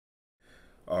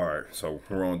So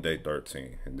we're on day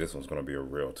 13, and this one's going to be a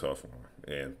real tough one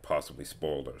and possibly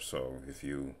spoiler. So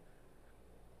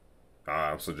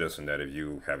I'm suggesting that if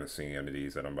you haven't seen any of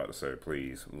these that I'm about to say,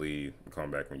 please leave, come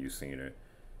back when you've seen it,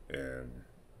 and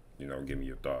give me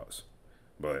your thoughts.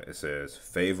 But it says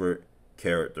favorite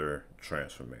character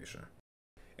transformation,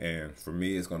 and for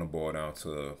me, it's going to boil down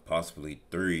to possibly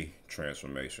three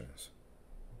transformations.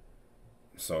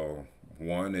 So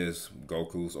one is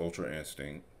Goku's Ultra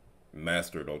Instinct,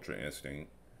 mastered Ultra Instinct.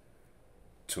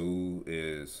 Two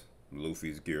is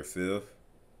Luffy's Gear Fifth,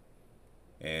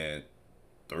 and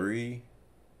three,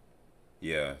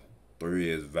 yeah, three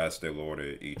is Vaste Lord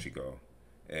Ichigo,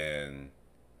 and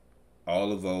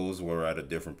all of those were at a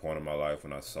different point in my life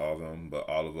when I saw them, but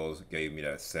all of those gave me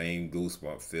that same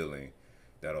goosebump feeling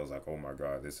that I was like, oh my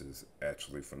god, this is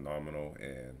actually phenomenal,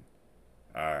 and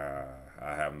I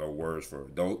I have no words for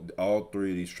it. Though all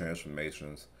three of these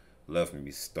transformations left me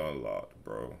stun locked,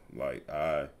 bro. Like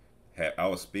I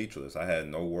was speechless. I had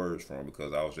no words for him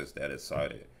because I was just that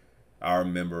excited. I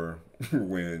remember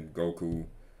when Goku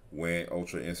went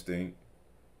Ultra Instinct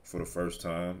for the first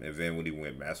time, and then when he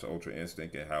went Master Ultra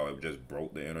Instinct and how it just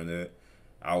broke the internet.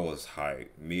 I was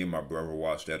hyped. Me and my brother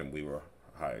watched that and we were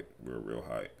hyped. We were real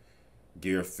hyped.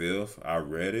 Gear Fifth, I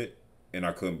read it and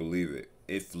I couldn't believe it.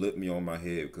 It flipped me on my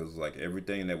head because like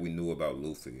everything that we knew about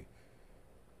Luffy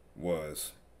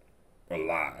was a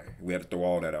lie. We had to throw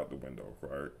all that out the window,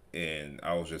 right? And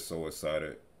I was just so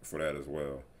excited for that as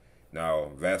well.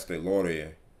 Now, Vaste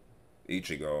Lore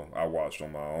Ichigo, I watched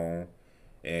on my own,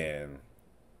 and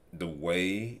the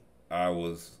way I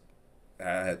was, I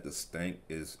had to stank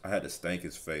his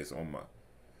face on my,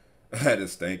 I had to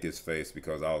stank his face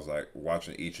because I was like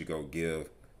watching Ichigo give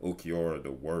Ukiura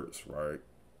the works, right?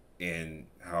 And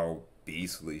how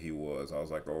beastly he was. I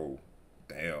was like, oh,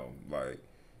 damn, like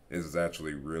this is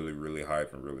actually really, really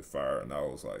hype and really fire. And I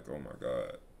was like, oh my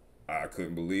god, I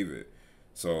couldn't believe it.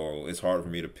 So it's hard for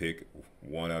me to pick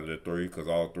one out of the three because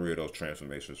all three of those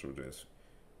transformations were just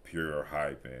pure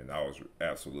hype, and I was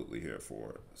absolutely here for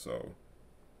it. So,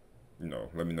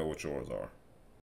 let me know what yours are.